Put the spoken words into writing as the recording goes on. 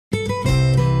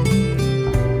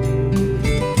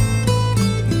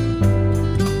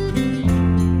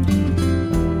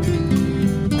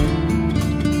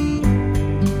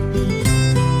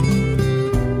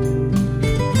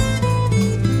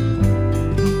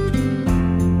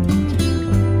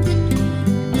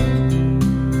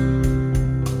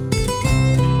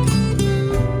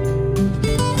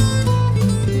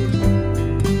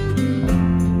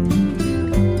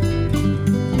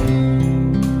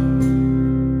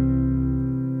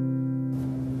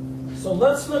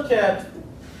let's look at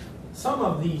some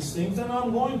of these things, and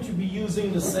I'm going to be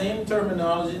using the same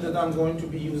terminology that I'm going to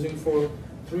be using for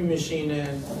 3-machine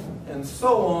and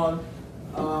so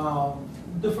on.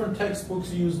 Different textbooks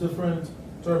use different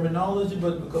terminology,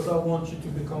 but because I want you to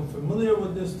become familiar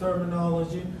with this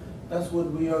terminology, that's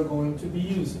what we are going to be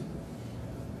using.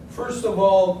 First of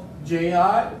all,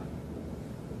 JI,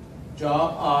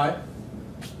 job I,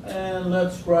 and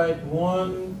let's write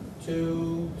 1,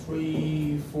 2,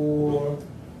 3, 4,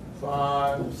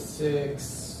 5, 6,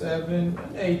 7,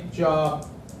 8 job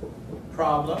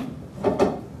problem.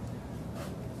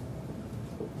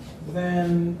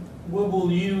 Then we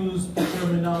will use the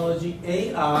terminology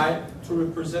AI to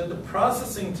represent the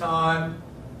processing time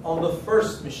on the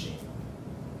first machine.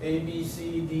 A, B,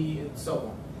 C, D, and so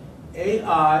on.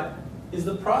 AI is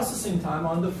the processing time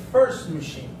on the first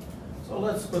machine. So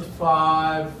let's put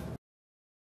 5.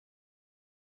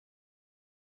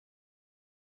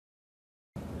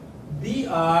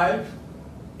 BI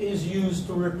is used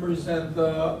to represent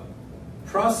the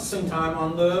processing time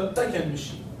on the second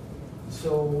machine.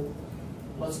 So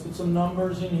let's put some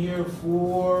numbers in here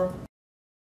for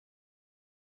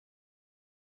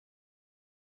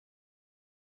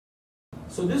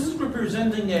so this is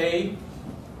representing a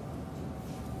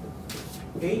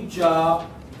 8-job,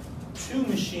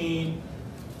 2-machine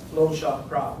flow chart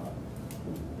problem.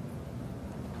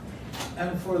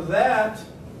 And for that,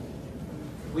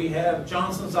 we have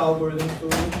Johnson's algorithm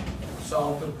to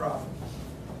solve the problem.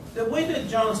 The way that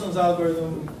Johnson's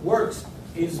algorithm works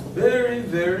is very,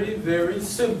 very, very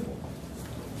simple.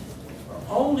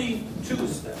 Only 2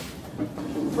 steps.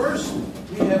 First,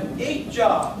 we have 8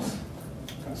 jobs.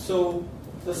 So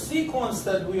the sequence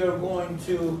that we are going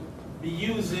to be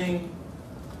using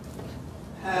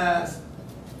has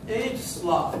 8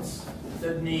 slots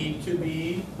that need to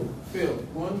be filled.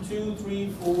 1, 2, 3,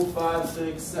 4, 5,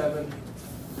 6, 7, 8.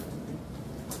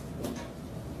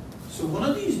 So one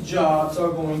of these jobs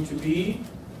are going to be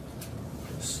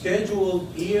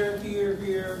scheduled here, here,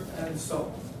 here, and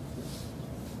so on.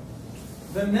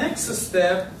 The next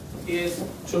step is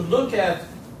to look at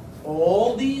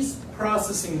all these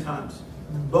processing times,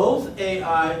 both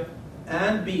AI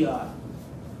and BI,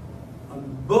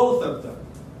 on both of them,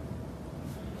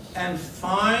 and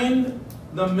find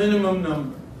the minimum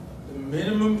number, the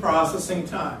minimum processing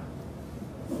time.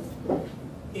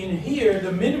 In here,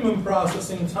 the minimum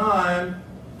processing time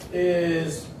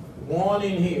is 1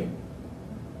 in here.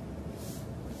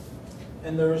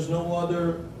 And there is no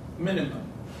other minimum.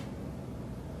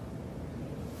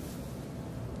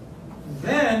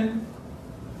 Then,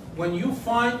 when you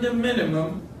find the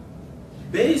minimum,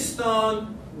 based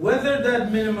on whether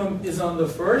that minimum is on the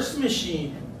first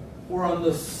machine or on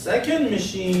the second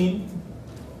machine,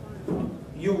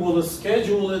 you will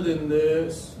schedule it in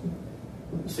this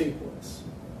sequence.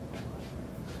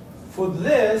 For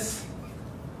this,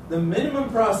 the minimum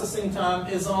processing time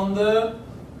is on the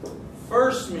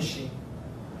first machine.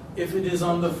 If it is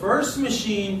on the first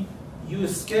machine, you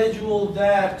schedule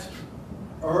that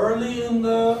early in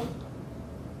the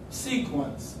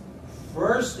sequence,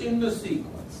 first in the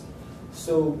sequence.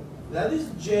 So that is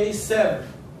J7.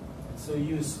 So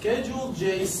you schedule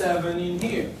J7 in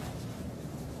here.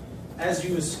 As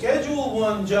you schedule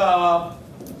one job,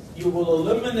 you will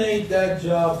eliminate that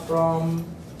job from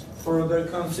further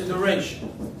consideration.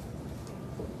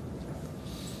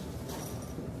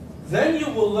 Then you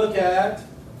will look at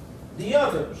the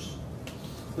others.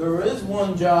 There is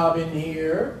one job in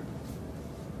here,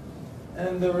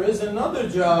 and there is another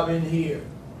job in here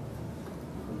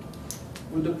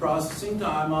with the processing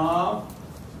time of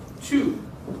 2.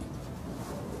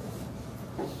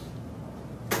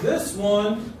 This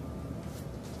one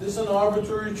is an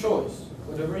arbitrary choice,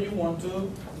 whatever you want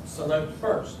to select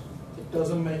first. It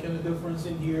doesn't make any difference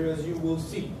in here, as you will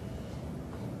see.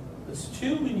 There's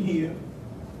 2 in here,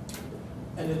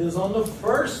 and it is on the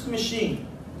first machine.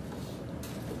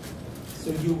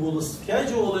 So you will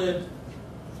schedule it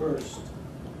first.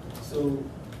 So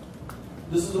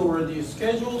this is already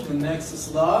scheduled. The next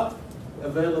slot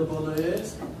available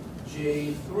is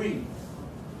J3.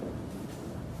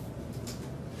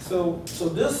 So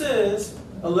this is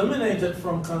eliminated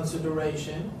from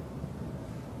consideration.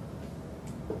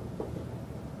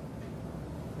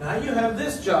 Now you have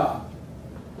this job,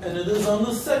 and it is on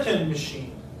the second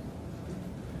machine.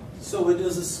 So it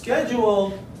is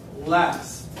scheduled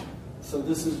last. So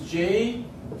this is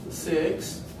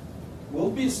J6, will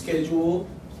be scheduled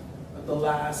at the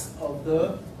last of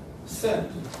the set.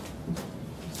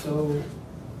 So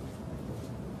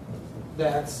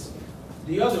that's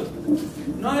the other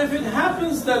one. Now if it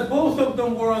happens that both of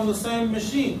them were on the same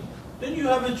machine, then you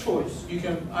have a choice. You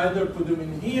can either put them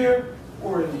in here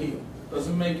or in here.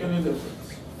 Doesn't make any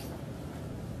difference.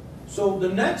 So the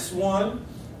next one,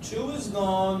 2 is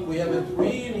gone. We have a 3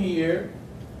 in here.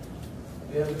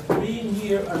 We have a 3 in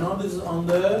here. Another is on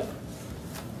the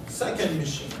second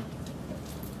machine.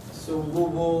 So we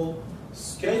will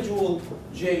schedule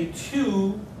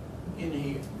J2 in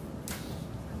here.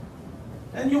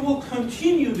 And you will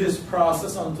continue this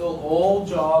process until all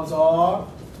jobs are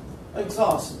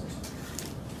exhausted.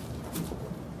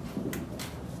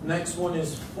 Next one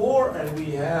is 4, and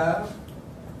we have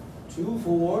 2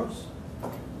 4s.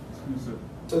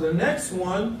 So the next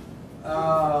one,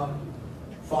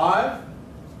 5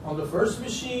 on the first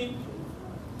machine,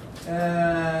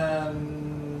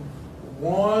 and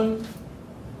 1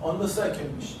 on the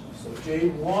second machine. So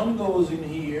J1 goes in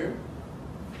here,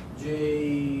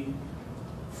 J5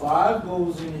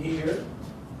 goes in here,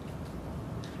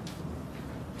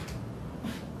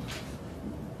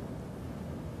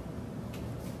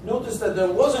 notice that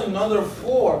there was another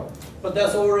 4, but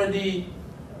that's already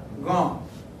gone.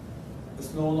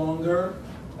 It's no longer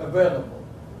available.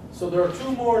 So there are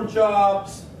 2 more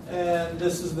jobs, and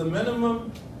this is the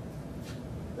minimum.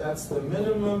 That's the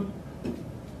minimum.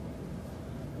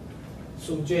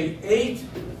 So J8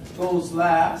 goes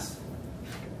last.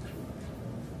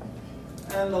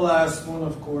 And the last one,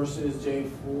 of course, is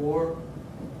J4,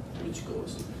 which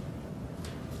goes in.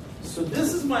 So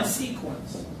this is my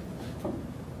sequence.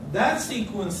 That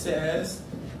sequence says,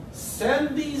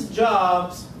 send these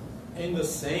jobs in the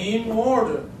same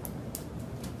order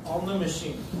on the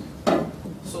machine.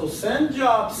 So send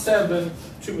job 7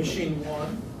 to machine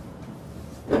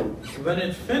 1. When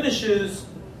it finishes,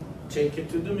 take it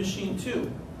to the machine 2.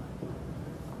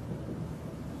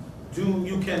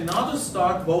 You cannot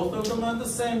start both of them at the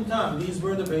same time. These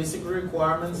were the basic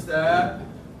requirements that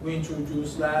we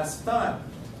introduced last time.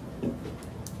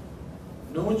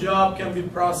 No job can be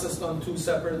processed on 2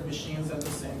 separate machines at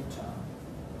the same time.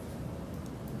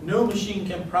 No machine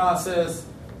can process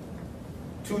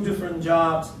 2 different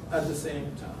jobs at the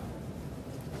same time.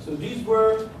 So these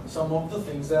were some of the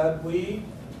things that we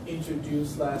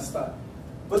introduced last time.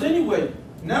 But anyway,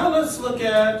 now let's look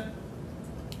at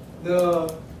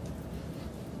the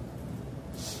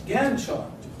Gantt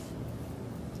chart.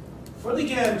 For the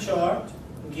Gantt chart,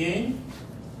 again,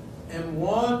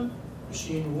 M1,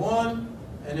 machine 1,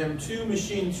 and M2,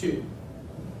 machine 2.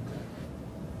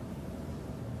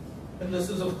 And this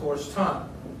is, of course, time.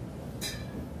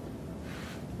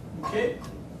 Okay?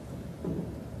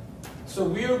 So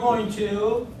we are going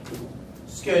to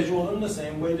schedule them the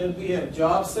same way that we have.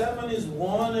 Job 7 is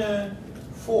 1 and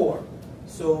 4.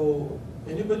 So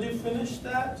anybody finish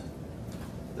that?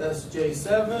 That's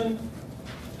J7.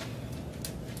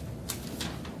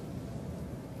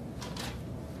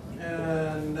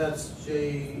 And that's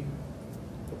J7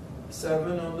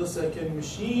 on the second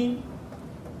machine.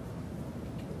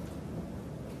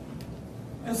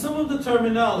 And some of the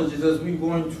terminologies as we're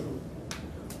going through.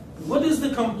 What is the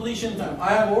completion time?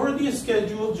 I have already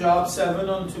scheduled job 7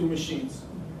 on 2 machines.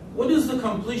 What is the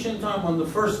completion time on the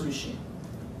first machine?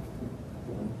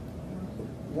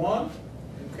 1.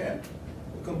 Okay.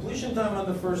 The completion time on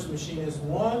the first machine is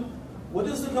 1. What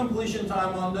is the completion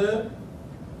time on the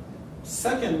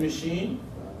second machine?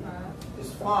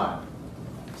 Is 5.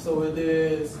 So it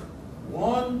is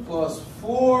 1 plus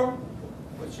 4,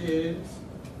 which is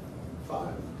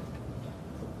 5.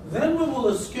 Then we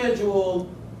will schedule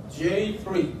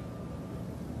J3.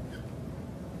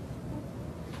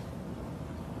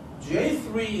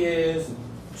 J3 is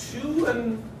 2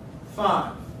 and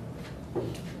 5.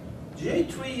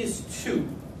 J3 is 2.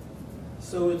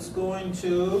 So it's going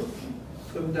to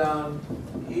come down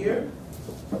here.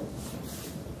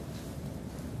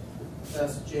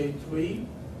 That's J3,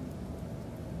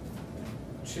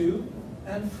 2,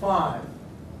 and 5.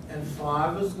 And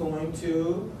 5 is going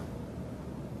to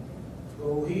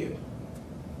go here.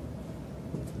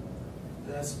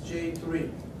 That's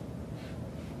J3.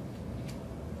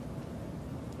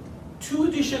 2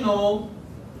 additional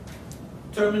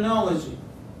terminology.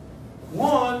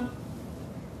 1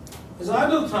 is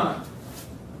idle time.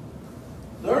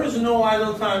 There is no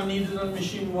idle time needed on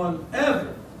machine 1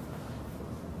 ever.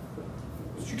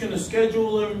 But you can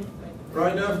schedule them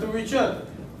right after each other.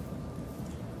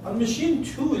 On machine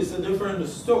 2 is a different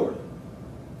story.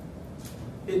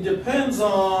 It depends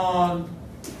on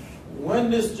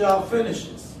when this job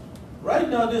finishes. Right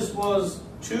now this was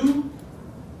 2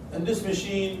 and this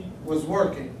machine was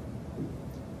working.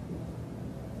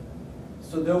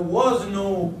 So there was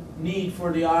no need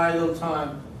for the idle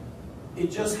time.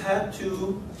 It just had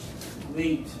to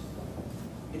wait.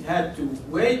 It had to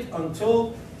wait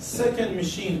until second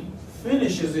machine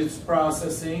finishes its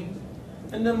processing,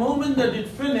 and the moment that it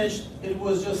finished, it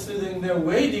was just sitting there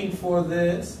waiting for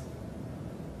this,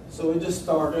 so it just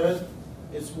started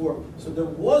its work. So there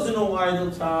was no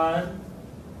idle time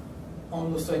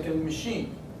on the second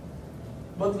machine.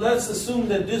 But let's assume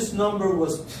that this number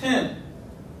was 10.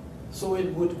 So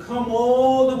it would come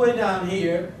all the way down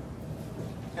here,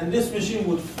 and this machine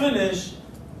would finish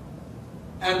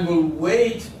and will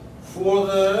wait for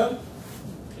the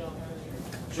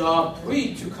job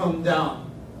 3 to come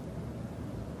down.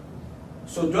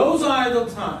 So those idle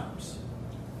times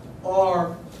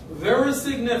are very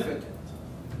significant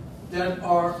that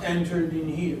are entered in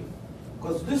here.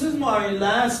 Because this is my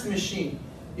last machine.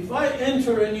 If I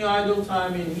enter any idle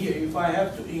time in here, if I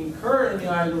have to incur any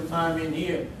idle time in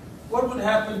here, what would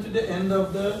happen to the end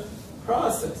of the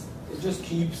process? It just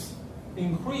keeps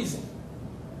increasing.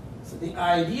 So the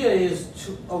idea is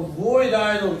to avoid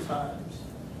idle times.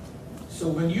 So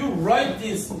when you write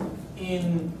this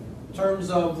in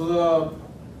terms of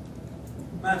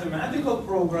mathematical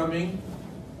programming,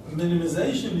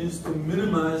 minimization is to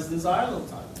minimize this idle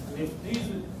time. And if these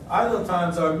idle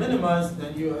times are minimized,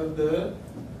 then you have the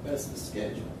best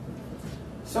schedule.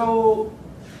 So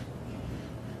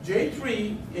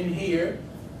J3 in here.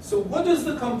 So what is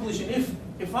the completion?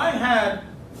 If I had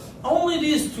only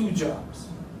these two jobs,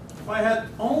 if I had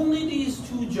only these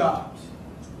two jobs,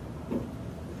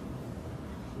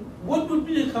 what would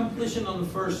be the completion on the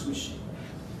first machine?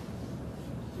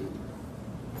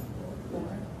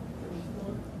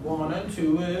 1 and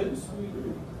 2 is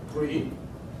 3.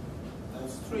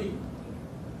 That's 3.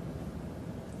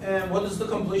 And what is the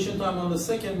completion time on the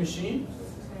second machine?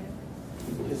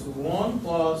 It's 1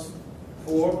 plus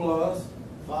 4 plus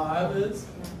 5 is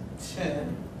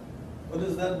 10. What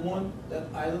is that one? That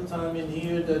idle time in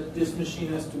here that this machine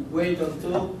has to wait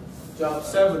until job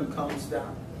 7 comes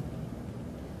down.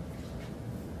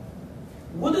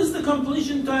 What is the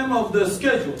completion time of the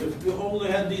schedule if you only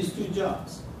had these two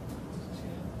jobs?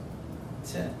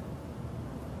 10.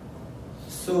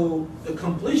 So the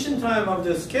completion time of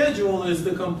the schedule is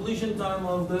the completion time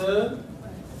of the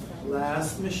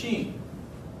last machine.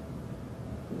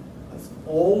 Let's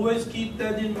always keep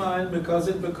that in mind because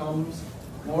it becomes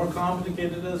more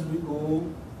complicated as we go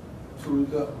through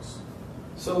those.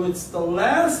 So it's the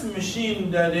last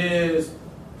machine that is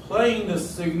playing the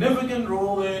significant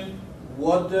role in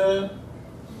what the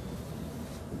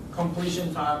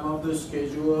completion time of the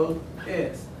schedule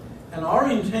is. And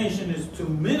our intention is to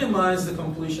minimize the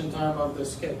completion time of the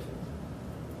schedule.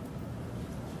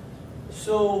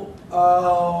 So,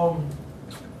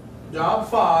 job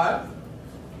 5.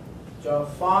 Job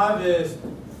 5 is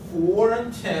 4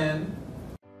 and 10.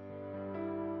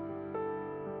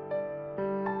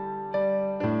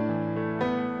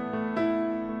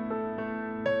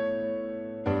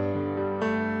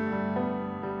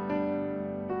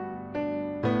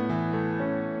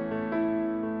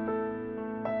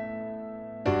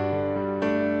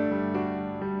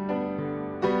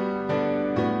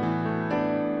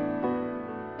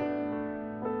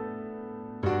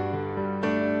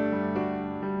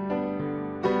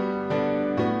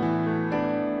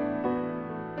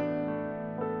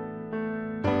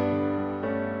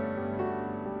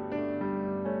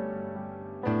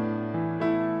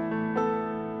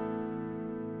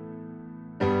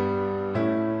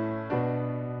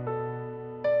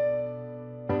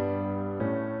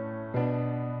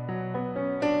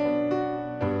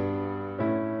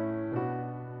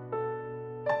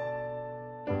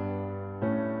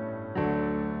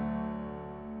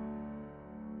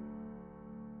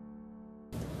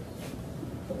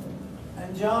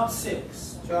 Job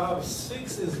 6. Job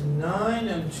 6 is 9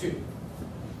 and 2.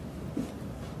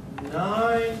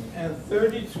 9 and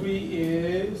 33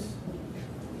 is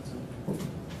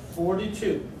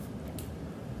 42.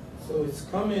 So it's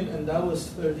coming, and that was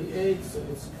 38, so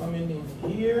it's coming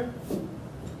in here.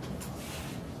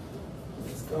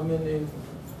 It's coming in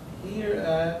here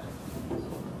at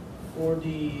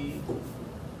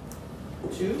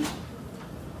 42.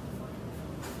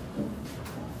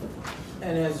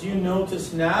 And as you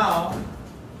notice now,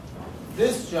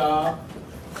 this job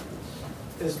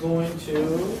is going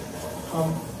to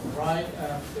come right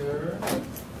after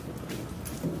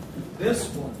this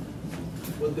one.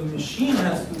 But the machine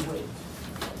has to wait.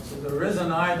 So there is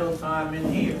an idle time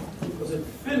in here because it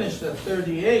finished at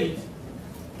 38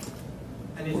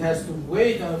 and it has to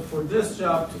wait for this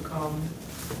job to come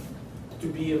to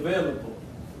be available.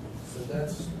 So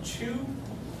that's 2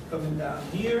 coming down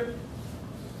here,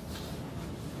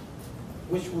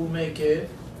 which will make it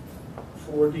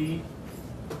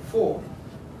 44.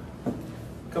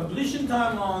 Completion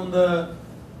time on the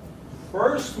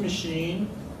first machine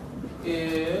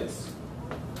is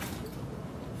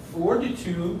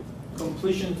 42,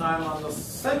 completion time on the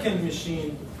second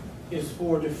machine is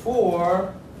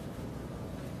 44,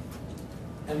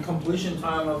 and completion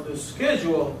time of the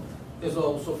schedule is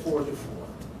also 44.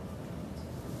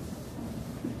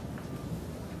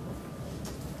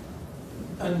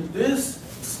 And this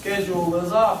schedule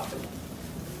is optimal.